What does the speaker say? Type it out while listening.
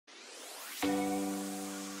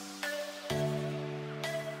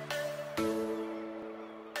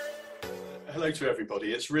hello to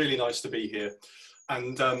everybody. It's really nice to be here.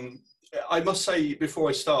 And I must say, before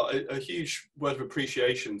I start, a huge word of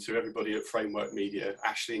appreciation to everybody at Framework Media,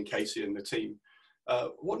 Ashley and Casey and the team.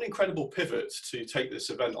 What an incredible pivot to take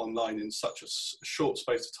this event online in such a short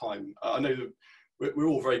space of time. I know that we're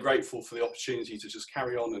all very grateful for the opportunity to just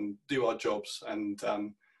carry on and do our jobs. And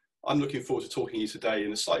I'm looking forward to talking to you today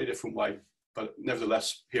in a slightly different way, but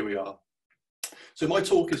nevertheless, here we are. So my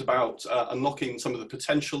talk is about unlocking some of the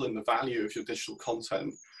potential and the value of your digital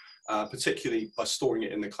content, particularly by storing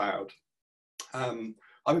it in the cloud. I'm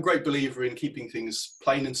a great believer in keeping things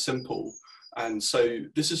plain and simple. And so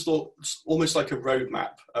this is almost like a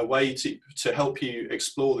roadmap, a way to help you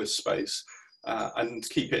explore this space and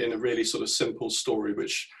keep it in a really sort of simple story,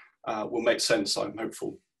 which will make sense, I'm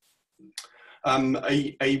hopeful.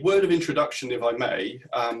 A word of introduction, if I may.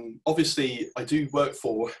 Obviously, I did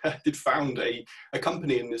found a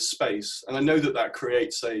company in this space, and I know that that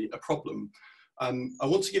creates a problem. I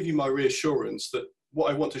want to give you my reassurance that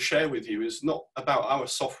what I want to share with you is not about our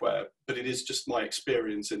software, but it is just my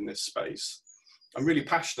experience in this space. I'm really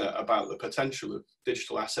passionate about the potential of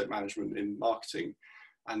digital asset management in marketing.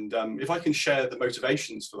 And if I can share the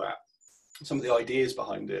motivations for that, some of the ideas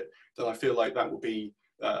behind it, then I feel like that will be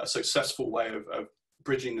a successful way of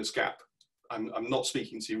bridging this gap. I'm not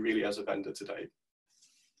speaking to you really as a vendor today.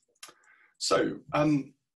 So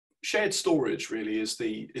shared storage really is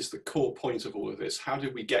the core point of all of this. How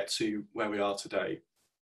did we get to where we are today?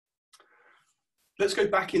 Let's go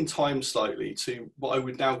back in time slightly to what I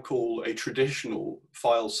would now call a traditional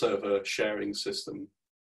file server sharing system.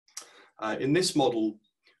 In this model,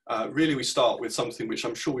 really we start with something which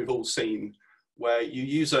I'm sure we've all seen, where you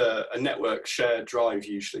use a network shared drive,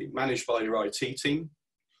 usually managed by your IT team.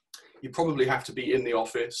 You probably have to be in the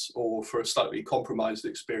office, or for a slightly compromised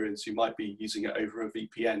experience, you might be using it over a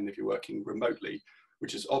VPN if you're working remotely,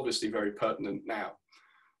 which is obviously very pertinent now.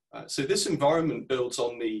 So this environment builds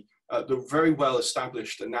on the very well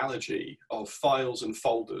established analogy of files and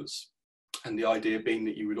folders, and the idea being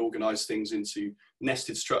that you would organize things into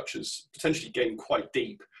nested structures, potentially getting quite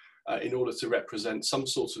deep, in order to represent some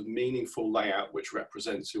sort of meaningful layout which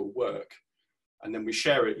represents your work. And then we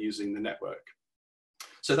share it using the network.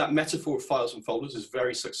 So that metaphor of files and folders is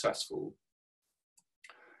very successful.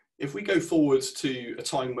 If we go forward to a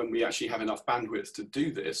time when we actually have enough bandwidth to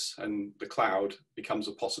do this and the cloud becomes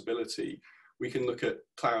a possibility, we can look at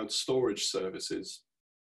cloud storage services.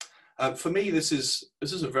 For me, this is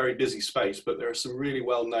a very busy space, but there are some really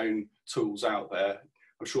well-known tools out there.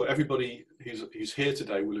 I'm sure everybody who's here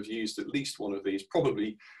today will have used at least one of these,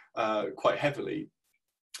 probably quite heavily.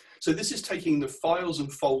 So this is taking the files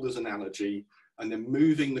and folders analogy and then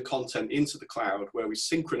moving the content into the cloud, where we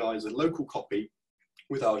synchronize a local copy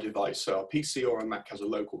with our device. So our PC or a Mac has a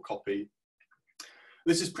local copy.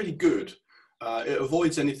 This is pretty good. It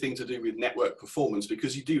avoids anything to do with network performance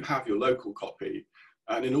because you do have your local copy.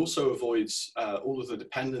 And it also avoids all of the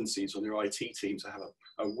dependencies on your IT team to have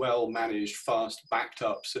a well-managed, fast,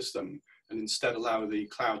 backed-up system, and instead allow the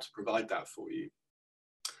cloud to provide that for you.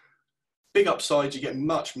 Big upside, you get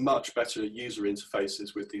much, much better user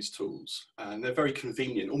interfaces with these tools. And they're very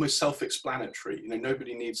convenient, almost self-explanatory. You know,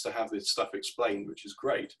 nobody needs to have this stuff explained, which is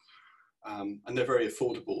great. And they're very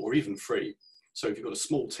affordable or even free. So if you've got a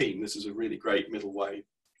small team, this is a really great middle way.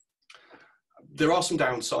 There are some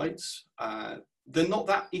downsides. They're not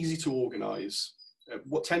that easy to organize.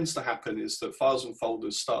 What tends to happen is that files and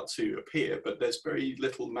folders start to appear, but there's very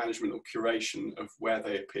little management or curation of where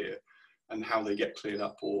they appear and how they get cleared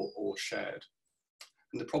up or shared.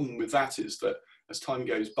 And the problem with that is that as time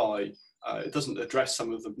goes by, it doesn't address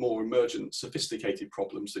some of the more emergent, sophisticated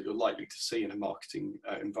problems that you're likely to see in a marketing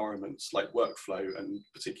environments like workflow and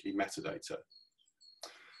particularly metadata.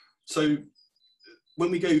 So when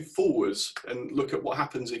we go forwards and look at what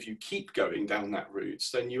happens if you keep going down that route,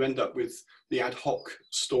 then you end up with the ad hoc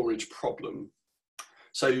storage problem.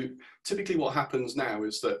 So typically what happens now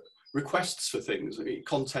is that requests for things,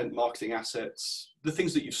 content, marketing assets, the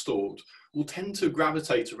things that you've stored, will tend to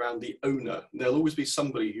gravitate around the owner. There'll always be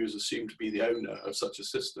somebody who is assumed to be the owner of such a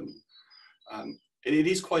system. It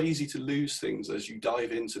is quite easy to lose things as you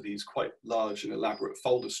dive into these quite large and elaborate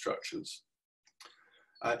folder structures.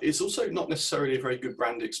 It's also not necessarily a very good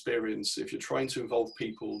brand experience if you're trying to involve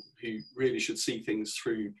people who really should see things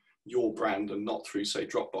through your brand and not through, say,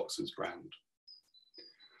 Dropbox's brand.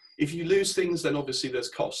 If you lose things, then obviously there's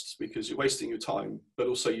costs because you're wasting your time, but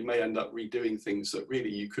also you may end up redoing things that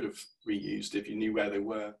really you could have reused if you knew where they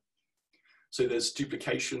were. So there's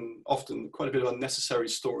duplication, often quite a bit of unnecessary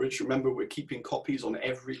storage. Remember, we're keeping copies on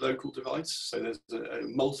every local device, so there's a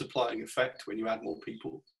multiplying effect when you add more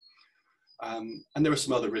people. And there are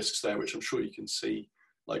some other risks there, which I'm sure you can see.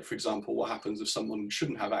 Like, for example, what happens if someone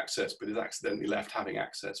shouldn't have access, but is accidentally left having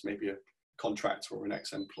access, maybe a contractor or an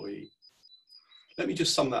ex-employee. Let me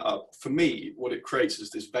just sum that up. For me, what it creates is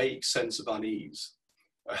this vague sense of unease.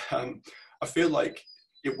 I feel like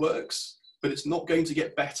it works, but it's not going to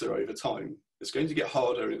get better over time. It's going to get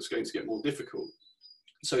harder and it's going to get more difficult.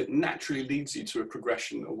 So it naturally leads you to a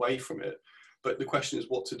progression away from it. But the question is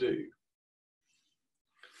what to do.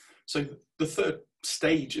 So the third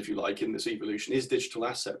stage, if you like, in this evolution is digital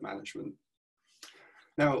asset management.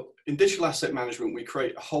 Now, in digital asset management, we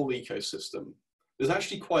create a whole ecosystem. There's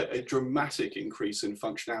actually quite a dramatic increase in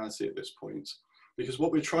functionality at this point, because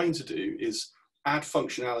what we're trying to do is add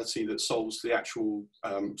functionality that solves the actual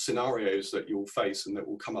scenarios that you'll face and that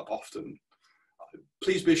will come up often.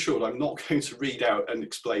 Please be assured I'm not going to read out and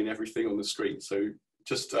explain everything on the screen, so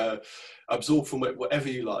just absorb from it whatever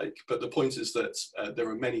you like. But the point is that there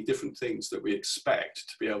are many different things that we expect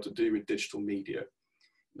to be able to do with digital media.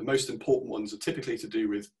 The most important ones are typically to do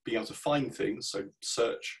with being able to find things, so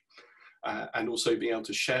search, and also being able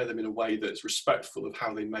to share them in a way that's respectful of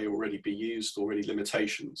how they may already be used or any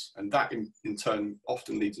limitations. And that in turn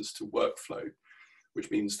often leads us to workflow, which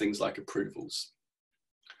means things like approvals.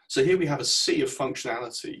 So here we have a sea of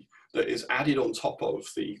functionality that is added on top of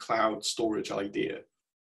the cloud storage idea.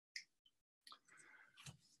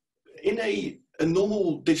 In a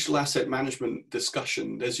normal digital asset management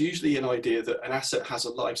discussion, there's usually an idea that an asset has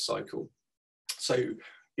a life cycle. So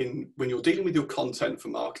when you're dealing with your content for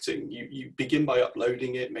marketing, you begin by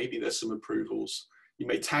uploading it, maybe there's some approvals. You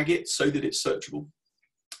may tag it so that it's searchable,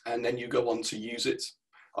 and then you go on to use it,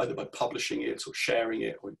 either by publishing it or sharing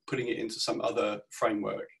it or putting it into some other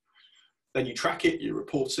framework. Then you track it, you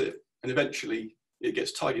report it, and eventually it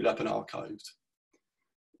gets tidied up and archived.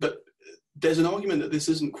 But there's an argument that this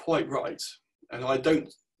isn't quite right, and I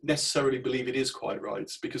don't necessarily believe it is quite right,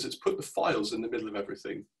 because it's put the files in the middle of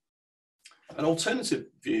everything. An alternative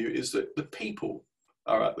view is that the people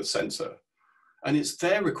are at the center, and it's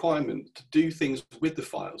their requirement to do things with the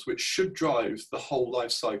files which should drive the whole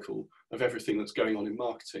life cycle of everything that's going on in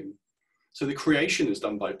marketing. So the creation is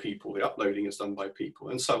done by people, the uploading is done by people,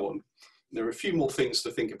 and so on. There are a few more things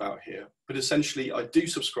to think about here, but essentially I do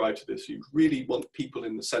subscribe to this. You really want people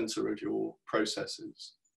in the center of your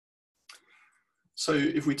processes. So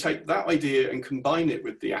if we take that idea and combine it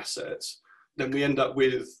with the assets, then we end up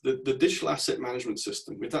with the digital asset management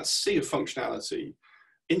system, with that sea of functionality,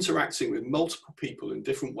 interacting with multiple people in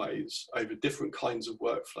different ways over different kinds of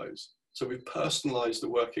workflows. So we've personalized the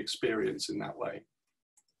work experience in that way.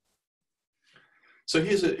 So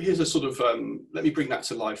here's a sort of, let me bring that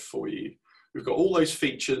to life for you. We've got all those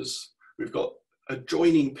features. We've got a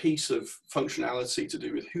joining piece of functionality to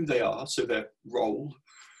do with who they are, so their role,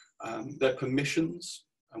 their permissions,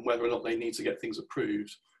 and whether or not they need to get things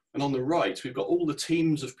approved. And on the right, we've got all the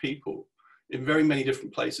teams of people in very many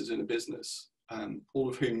different places in a business, all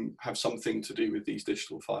of whom have something to do with these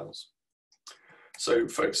digital files. So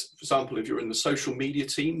for example, if you're in the social media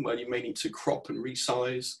team, where you may need to crop and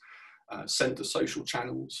resize, send to social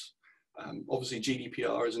channels, obviously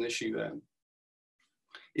GDPR is an issue there.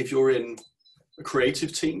 If you're in a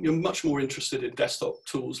creative team, you're much more interested in desktop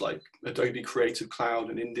tools like Adobe Creative Cloud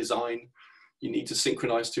and InDesign. You need to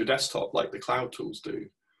synchronize to your desktop like the cloud tools do.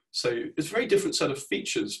 So it's a very different set of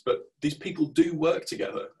features, but these people do work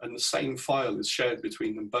together and the same file is shared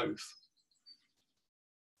between them both.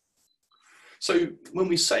 So when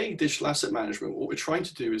we say digital asset management, what we're trying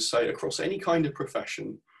to do is say across any kind of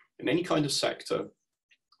profession, in any kind of sector,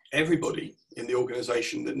 everybody in the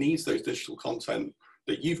organization that needs those digital content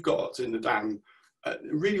that you've got in the DAM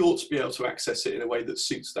really ought to be able to access it in a way that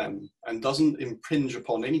suits them and doesn't impinge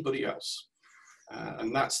upon anybody else.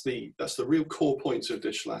 And that's the real core point of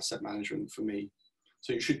digital asset management for me.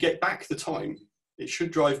 So you should get back the time. It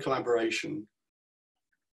should drive collaboration.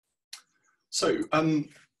 So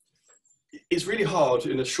it's really hard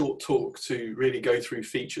in a short talk to really go through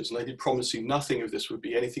features, and I did promise you nothing of this would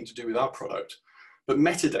be anything to do with our product. But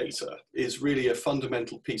metadata is really a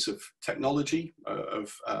fundamental piece of technology,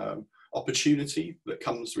 of opportunity that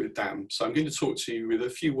comes with DAM. So I'm going to talk to you with a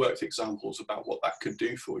few worked examples about what that could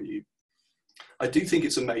do for you. I do think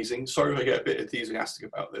it's amazing. Sorry if I get a bit enthusiastic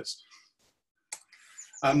about this.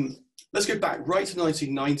 Let's go back right to the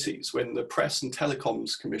 1990s when the Press and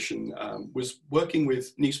Telecoms Commission was working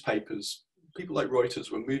with newspapers. People like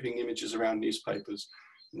Reuters were moving images around newspapers,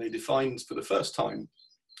 and they defined for the first time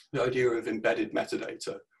the idea of embedded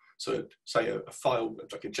metadata. So say a file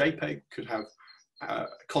like a JPEG could have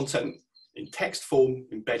content in text form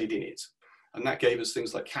embedded in it. And that gave us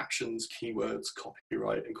things like captions, keywords,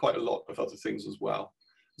 copyright, and quite a lot of other things as well.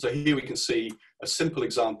 So here we can see a simple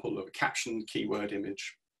example of a captioned keyword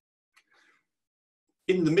image.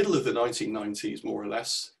 In the middle of the 1990s, more or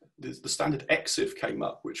less, the standard EXIF came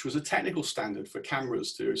up, which was a technical standard for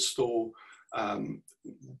cameras to store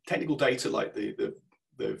technical data like the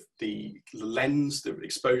lens, the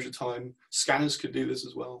exposure time. Scanners could do this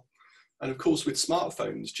as well. And of course, with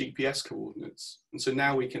smartphones, GPS coordinates. And so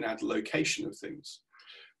now we can add location of things,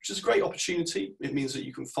 which is a great opportunity. It means that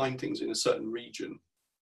you can find things in a certain region.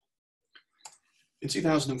 In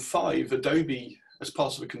 2005, Adobe, as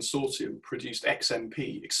part of a consortium, produced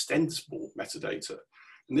XMP, extensible metadata.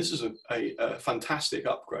 And this is a fantastic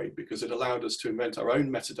upgrade because it allowed us to invent our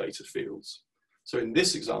own metadata fields. So in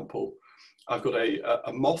this example, I've got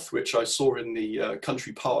a moth which I saw in the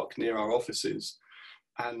country park near our offices.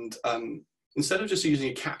 And instead of just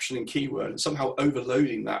using a caption and keyword and somehow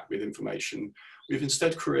overloading that with information, we've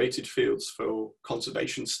instead created fields for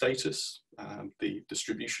conservation status, the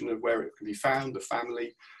distribution of where it can be found, the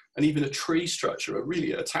family, and even a tree structure,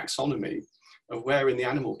 really a taxonomy of where in the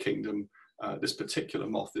animal kingdom this particular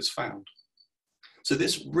moth is found. So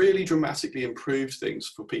this really dramatically improved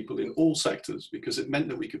things for people in all sectors because it meant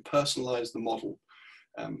that we could personalize the model.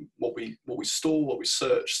 What we store, what we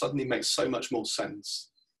search suddenly makes so much more sense.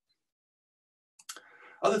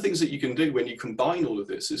 Other things that you can do when you combine all of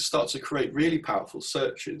this is start to create really powerful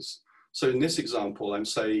searches. So in this example, I'm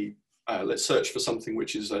saying, let's search for something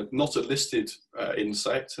which is not a listed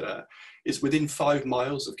insect. It's within 5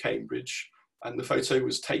 miles of Cambridge, and the photo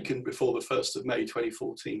was taken before the 1st of May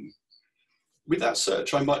 2014. With that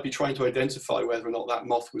search, I might be trying to identify whether or not that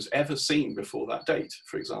moth was ever seen before that date,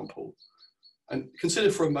 for example. And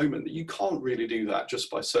consider for a moment that you can't really do that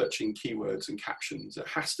just by searching keywords and captions. It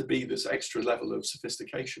has to be this extra level of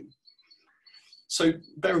sophistication. So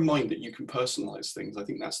bear in mind that you can personalize things. I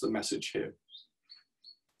think that's the message here.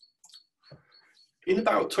 In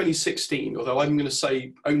about 2016, although I'm going to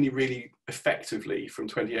say only really effectively from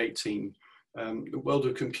 2018, the world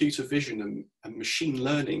of computer vision and machine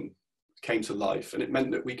learning came to life, and it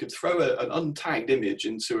meant that we could throw an untagged image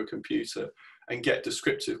into a computer and get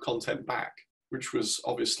descriptive content back, which was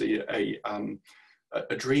obviously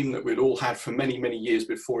a dream that we'd all had for many, many years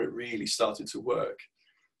before it really started to work.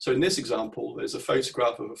 So in this example, there's a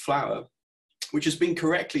photograph of a flower, which has been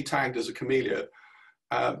correctly tagged as a camellia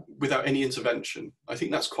without any intervention. I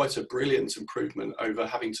think that's quite a brilliant improvement over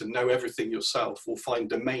having to know everything yourself or find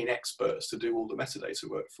domain experts to do all the metadata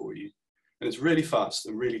work for you. And it's really fast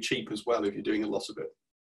and really cheap as well if you're doing a lot of it.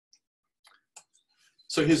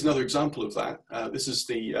 So here's another example of that. This is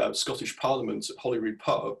the Scottish Parliament at Holyrood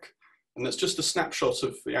Park, and that's just a snapshot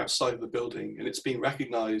of the outside of the building, and it's been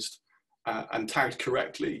recognised and tagged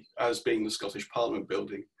correctly as being the Scottish Parliament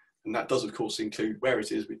building. And that does, of course, include where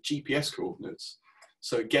it is with GPS coordinates.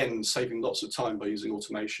 So again, saving lots of time by using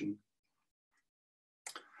automation.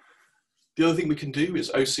 The other thing we can do is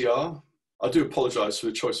OCR. I do apologise for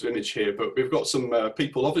the choice of image here, but we've got some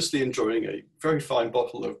people obviously enjoying a very fine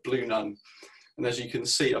bottle of Blue Nun. And as you can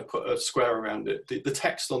see, I've put a square around it. The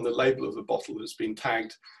text on the label of the bottle has been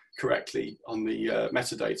tagged correctly on the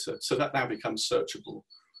metadata, so that now becomes searchable.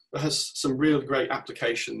 It has some real great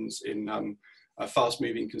applications in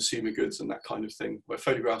fast-moving consumer goods and that kind of thing, where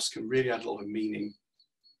photographs can really add a lot of meaning.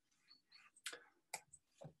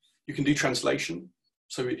 You can do translation.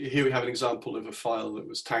 So here we have an example of a file that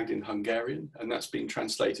was tagged in Hungarian, and that's been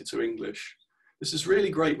translated to English. This is really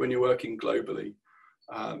great when you're working globally.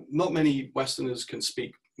 Not many Westerners can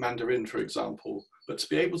speak Mandarin, for example, but to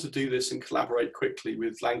be able to do this and collaborate quickly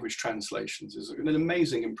with language translations is an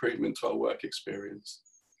amazing improvement to our work experience.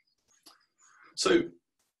 So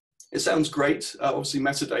it sounds great. Obviously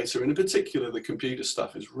metadata, and in particular the computer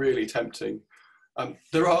stuff, is really tempting.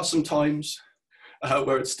 There are some times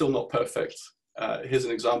where it's still not perfect. Here's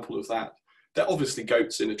an example of that. They're obviously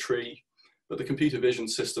goats in a tree, but the computer vision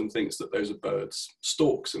system thinks that those are birds,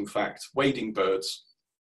 storks in fact, wading birds.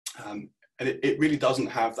 And it really doesn't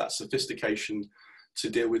have that sophistication to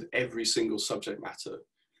deal with every single subject matter.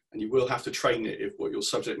 And you will have to train it if what your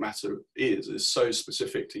subject matter is so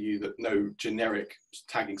specific to you that no generic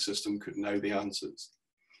tagging system could know the answers.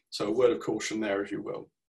 So a word of caution there, if you will.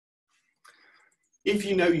 If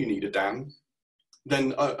you know you need a dam,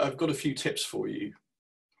 then I've got a few tips for you.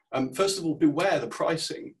 First of all, beware the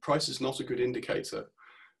pricing. Price is not a good indicator.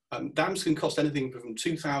 Dams can cost anything from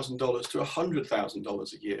 $2,000 to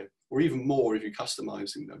 $100,000 a year, or even more if you're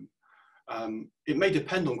customizing them. It may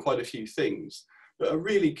depend on quite a few things, but a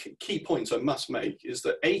really key point I must make is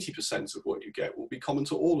that 80% of what you get will be common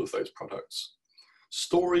to all of those products.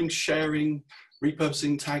 Storing, sharing,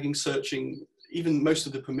 repurposing, tagging, searching, even most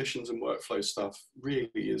of the permissions and workflow stuff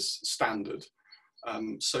really is standard.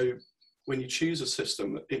 So when you choose a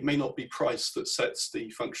system, it may not be price that sets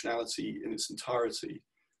the functionality in its entirety.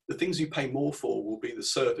 The things you pay more for will be the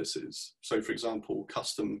services. So for example,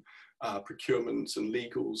 custom procurement and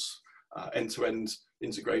legals, end-to-end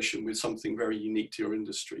integration with something very unique to your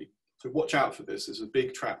industry. So watch out for this. It's a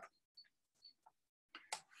big trap.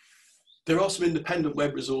 There are some independent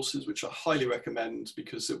web resources which I highly recommend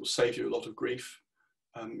because it will save you a lot of grief.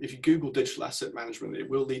 If you Google digital asset management, it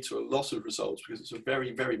will lead to a lot of results because it's a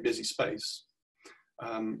very, very busy space.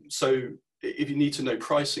 So if you need to know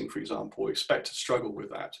pricing, for example, expect to struggle with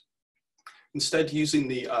that. Instead, using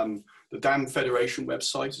the DAM Federation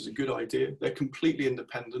website is a good idea. They're completely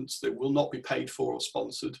independent. They will not be paid for or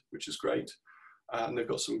sponsored, which is great. And they've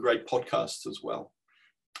got some great podcasts as well.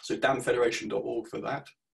 So damfederation.org for that.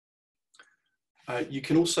 You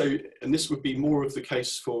can also, and this would be more of the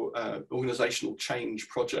case for organizational change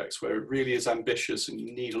projects where it really is ambitious and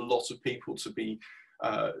you need a lot of people to be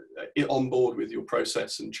on board with your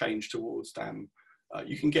process and change towards DAM.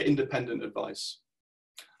 You can get independent advice.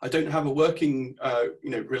 I don't have a working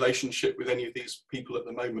relationship with any of these people at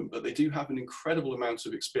the moment, but they do have an incredible amount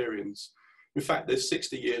of experience. In fact, there's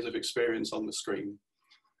 60 years of experience on the screen.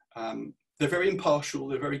 They're very impartial,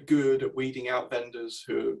 they're very good at weeding out vendors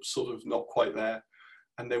who are sort of not quite there,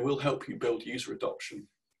 and they will help you build user adoption.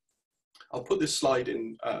 I'll put this slide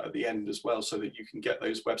in at the end as well so that you can get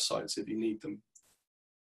those websites if you need them.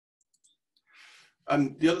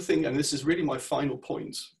 The other thing, and this is really my final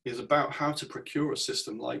point, is about how to procure a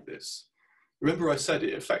system like this. Remember I said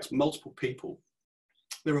it affects multiple people.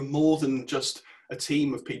 There are more than just a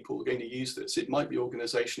team of people going to use this. It might be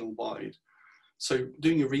organizational wide. So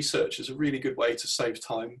doing your research is a really good way to save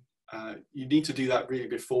time. You need to do that really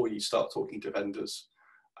before you start talking to vendors.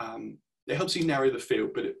 It helps you narrow the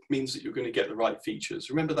field, but it means that you're going to get the right features.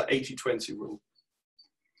 Remember that 80-20 rule.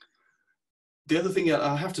 The other thing,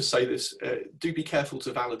 I have to say this, do be careful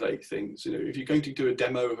to validate things. You know, if you're going to do a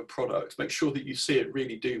demo of a product, make sure that you see it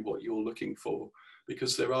really do what you're looking for,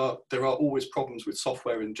 because there are always problems with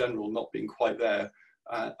software in general not being quite there.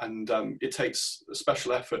 It takes a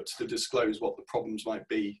special effort to disclose what the problems might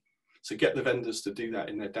be. So get the vendors to do that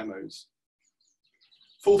in their demos.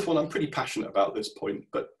 Fourth one, I'm pretty passionate about this point,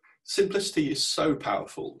 but simplicity is so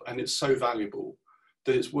powerful and it's so valuable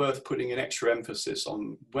that it's worth putting an extra emphasis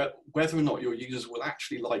on whether or not your users will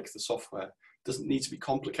actually like the software. It doesn't need to be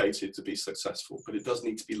complicated to be successful, but it does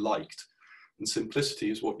need to be liked. And simplicity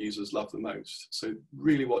is what users love the most. So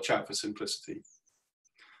really watch out for simplicity.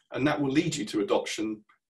 And that will lead you to adoption.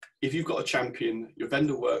 If you've got a champion, your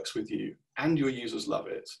vendor works with you, and your users love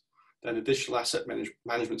it, then a digital asset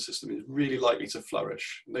management system is really likely to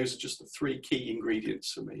flourish. And those are just the 3 key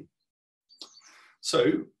ingredients for me.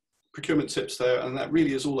 So procurement tips there, and that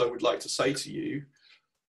really is all I would like to say to you.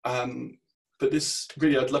 But this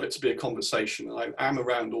really, I'd love it to be a conversation. And I am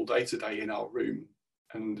around all day today in our room.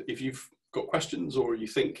 And if you've got questions or you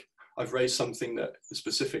think I've raised something that is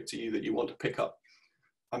specific to you that you want to pick up,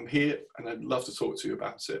 I'm here and I'd love to talk to you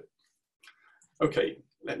about it. Okay,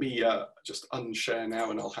 let me just unshare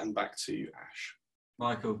now and I'll hand back to Ash.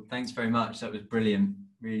 Michael, thanks very much. That was brilliant.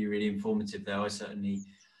 Really, really informative there. I certainly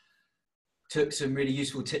took some really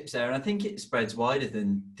useful tips there. And I think it spreads wider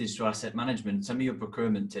than digital asset management. Some of your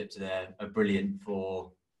procurement tips there are brilliant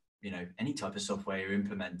for, you know, any type of software you're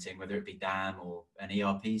implementing, whether it be DAM or an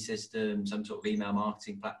ERP system, some sort of email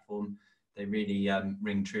marketing platform. They really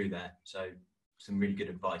ring true there. So some really good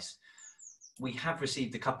advice. We have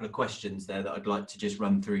received a couple of questions there that I'd like to just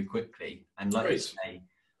run through quickly. And like I say,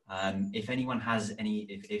 if anyone has any,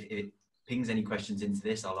 if it pings any questions into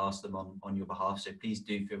this, I'll ask them on your behalf. So please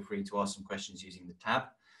do feel free to ask some questions using the tab,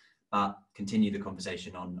 but continue the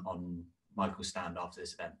conversation on Michael's stand after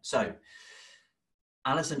this event. So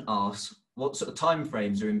Alison asks, what sort of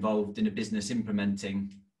timeframes are involved in a business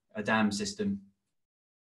implementing a DAM system?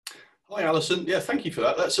 Hi, Alison. Yeah, thank you for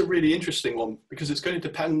that. That's a really interesting one because it's going to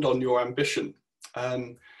depend on your ambition.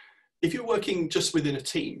 If you're working just within a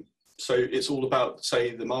team, so it's all about,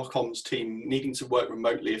 say, the Marcoms team needing to work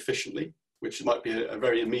remotely efficiently, which might be a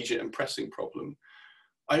very immediate and pressing problem,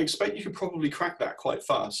 I expect you could probably crack that quite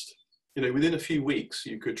fast. You know, within a few weeks,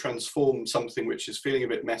 you could transform something which is feeling a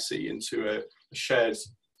bit messy into a shared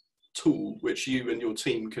tool which you and your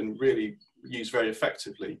team can really use very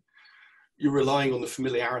effectively. You're relying on the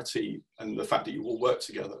familiarity and the fact that you all work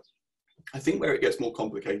together. I think where it gets more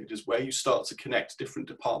complicated is where you start to connect different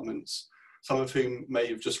departments, some of whom may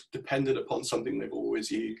have just depended upon something they've always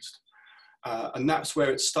used. And that's where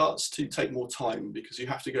it starts to take more time because you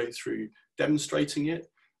have to go through demonstrating it,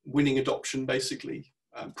 winning adoption basically,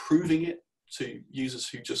 proving it to users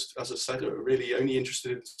who just, as I said, are really only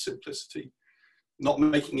interested in simplicity. not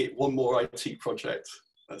making it one more IT project.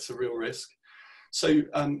 That's a real risk. So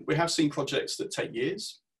we have seen projects that take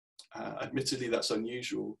years. Admittedly, that's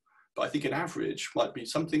unusual, but I think an average might be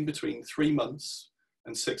something between 3 months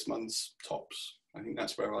and 6 months tops. I think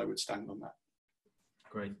that's where I would stand on that.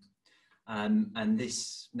 Great. And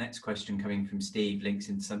this next question coming from Steve links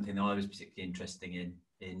into something that I was particularly interested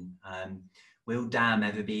in. Will DAM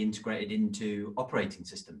ever be integrated into operating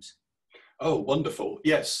systems? Oh, wonderful.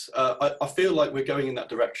 Yes, I feel like we're going in that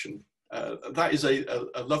direction. That is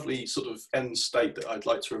a lovely sort of end state that I'd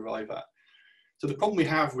like to arrive at. So the problem we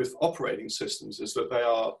have with operating systems is that they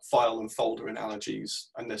are file and folder analogies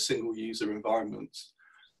and they're single user environments.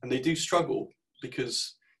 And they do struggle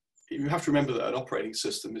because you have to remember that an operating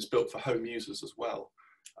system is built for home users as well.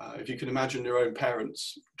 If you can imagine your own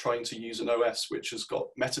parents trying to use an OS which has got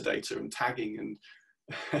metadata and tagging,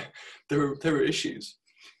 and there are issues.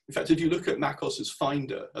 In fact, if you look at macOS's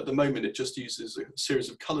Finder, at the moment it just uses a series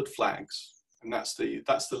of coloured flags, and that's the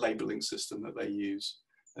labelling system that they use.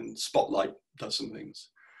 And Spotlight does some things.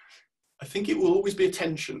 I think it will always be a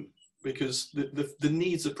tension because the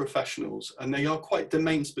needs of professionals, and they are quite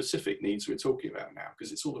domain-specific needs we're talking about now,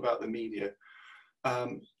 because it's all about the media.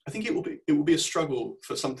 I think it will be a struggle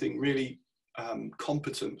for something really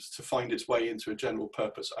competent to find its way into a general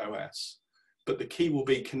purpose OS. But the key will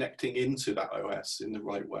be connecting into that OS in the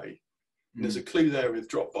right way. And there's a clue there with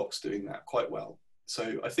Dropbox doing that quite well.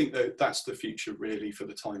 So I think that that's the future really for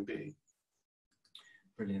the time being.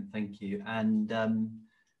 Brilliant, thank you. And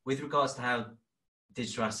with regards to how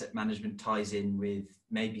digital asset management ties in with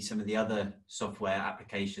maybe some of the other software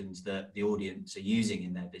applications that the audience are using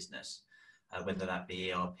in their business, whether that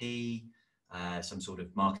be ERP, some sort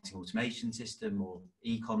of marketing automation system, or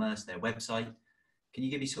e-commerce, their website. Can you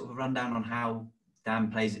give me sort of a rundown on how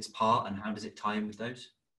DAM plays its part and how does it tie in with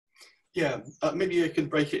those? Yeah, maybe I can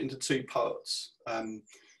break it into two parts.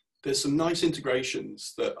 There's some nice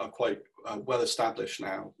integrations that are quite well established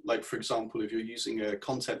now. Like, for example, if you're using a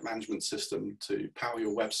content management system to power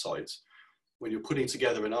your website, when you're putting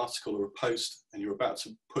together an article or a post and you're about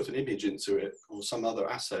to put an image into it or some other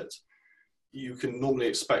asset, you can normally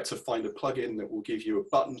expect to find a plugin that will give you a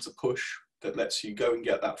button to push that lets you go and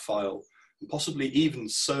get that file, and possibly even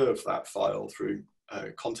serve that file through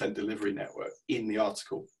a content delivery network in the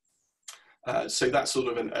article. So that's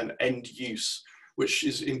sort of an end use, which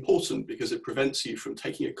is important because it prevents you from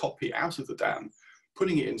taking a copy out of the DAM,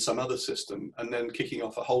 putting it in some other system, and then kicking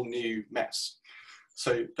off a whole new mess.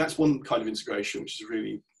 So that's one kind of integration, which is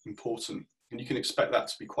really important. And you can expect that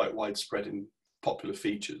to be quite widespread in popular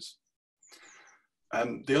features.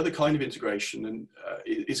 The other kind of integration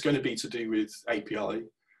is going to be to do with API.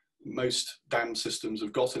 Most DAM systems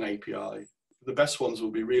have got an API. The best ones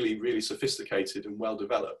will be really, really sophisticated and well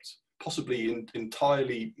developed, possibly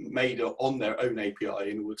entirely made on their own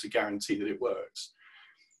API in order to guarantee that it works.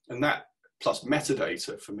 And that plus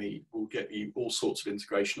metadata for me will get you all sorts of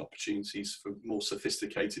integration opportunities for more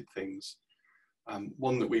sophisticated things.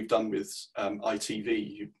 One that we've done with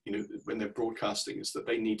ITV, when they're broadcasting, is that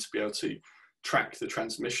they need to be able to track the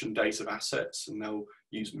transmission date of assets, and they'll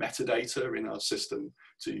use metadata in our system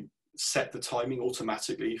to set the timing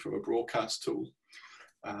automatically from a broadcast tool.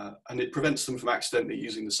 And it prevents them from accidentally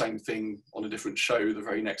using the same thing on a different show the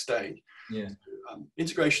very next day. Yeah.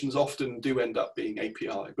 Integrations often do end up being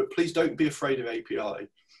API, but please don't be afraid of API.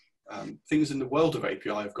 Things in the world of API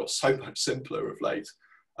have got so much simpler of late,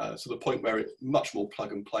 to the point where it's much more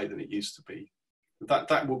plug and play than it used to be.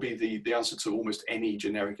 That will be the answer to almost any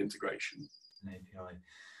generic integration. An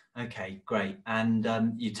API. Okay, great. And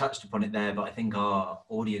you touched upon it there, but I think our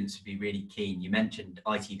audience would be really keen. You mentioned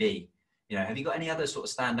ITV. Have you got any other sort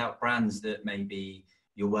of standout brands that maybe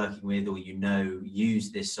you're working with or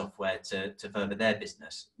use this software to further their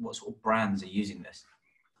business? What sort of brands are using this?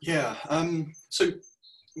 Yeah, so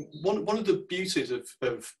one of the beauties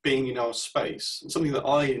of being in our space, and something that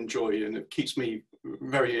I enjoy and it keeps me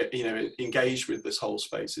very engaged with this whole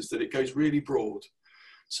space, is that it goes really broad.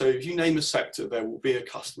 So if you name a sector, there will be a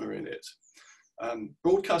customer in it.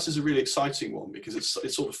 Broadcast is a really exciting one because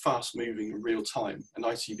it's sort of fast moving in real time, and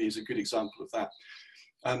ITV is a good example of that.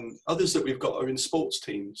 Others that we've got are in sports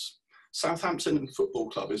teams. Southampton Football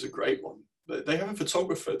Club is a great one. They have a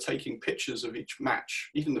photographer taking pictures of each match,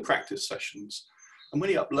 even the practice sessions. And when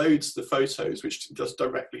he uploads the photos, which he does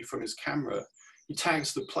directly from his camera, he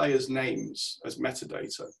tags the players' names as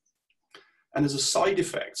metadata. And as a side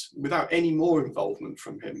effect, without any more involvement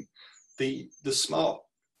from him, the smart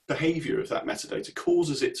behavior of that metadata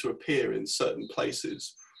causes it to appear in certain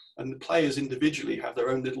places. And the players individually have their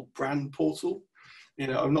own little brand portal. You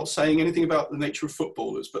know, I'm not saying anything about the nature of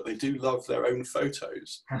footballers, but they do love their own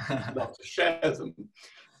photos, love to share them.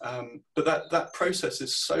 But that process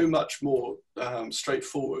is so much more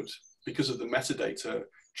straightforward because of the metadata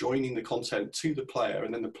joining the content to the player,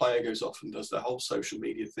 and then the player goes off and does the whole social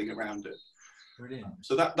media thing around it. Brilliant.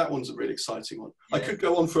 So that one's a really exciting one. Yeah. I could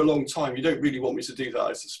go on for a long time. You don't really want me to do that,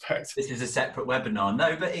 I suspect. This is a separate webinar.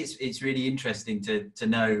 No, but it's really interesting to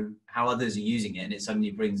know how others are using it, and it suddenly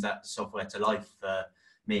brings that software to life for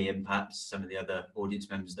me and perhaps some of the other audience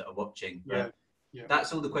members that are watching. But yeah.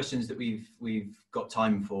 That's all the questions that we've got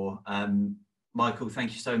time for. Michael,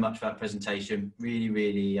 thank you so much for that presentation. Really,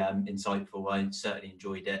 really insightful. I certainly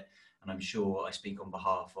enjoyed it, and I'm sure I speak on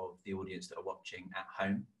behalf of the audience that are watching at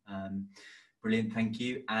home. Brilliant, thank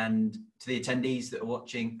you. And to the attendees that are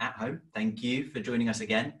watching at home, thank you for joining us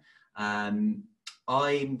again.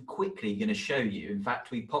 I'm quickly going to show you, in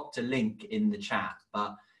fact, we popped a link in the chat,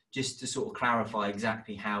 but just to sort of clarify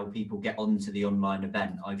exactly how people get onto the online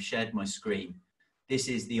event, I've shared my screen. This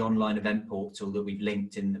is the online event portal that we've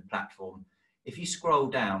linked in the platform. If you scroll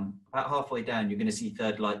down, about halfway down, you're going to see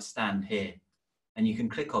Third Light Stand here, and you can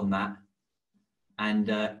click on that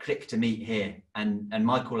and click to meet here. And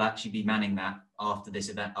Michael will actually be manning that after this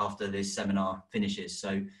event, after this seminar finishes.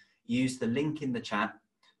 So use the link in the chat,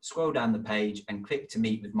 scroll down the page and click to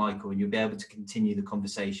meet with Michael, and you'll be able to continue the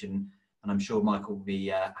conversation. And I'm sure Michael will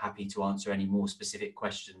be happy to answer any more specific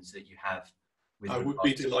questions that you have. I would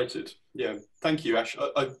be delighted. Yeah, thank you, Ash.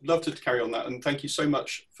 I'd love to carry on that, and thank you so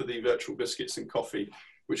much for the virtual biscuits and coffee,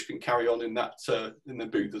 which can carry on in that in the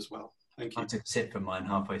booth as well. Thank you. I took a sip from mine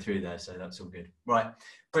halfway through there, so that's all good. Right,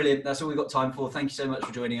 brilliant. That's all we've got time for. Thank you so much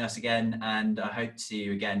for joining us again, and I hope to see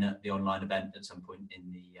you again at the online event at some point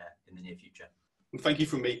in the near future. And thank you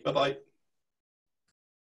from me. Bye bye.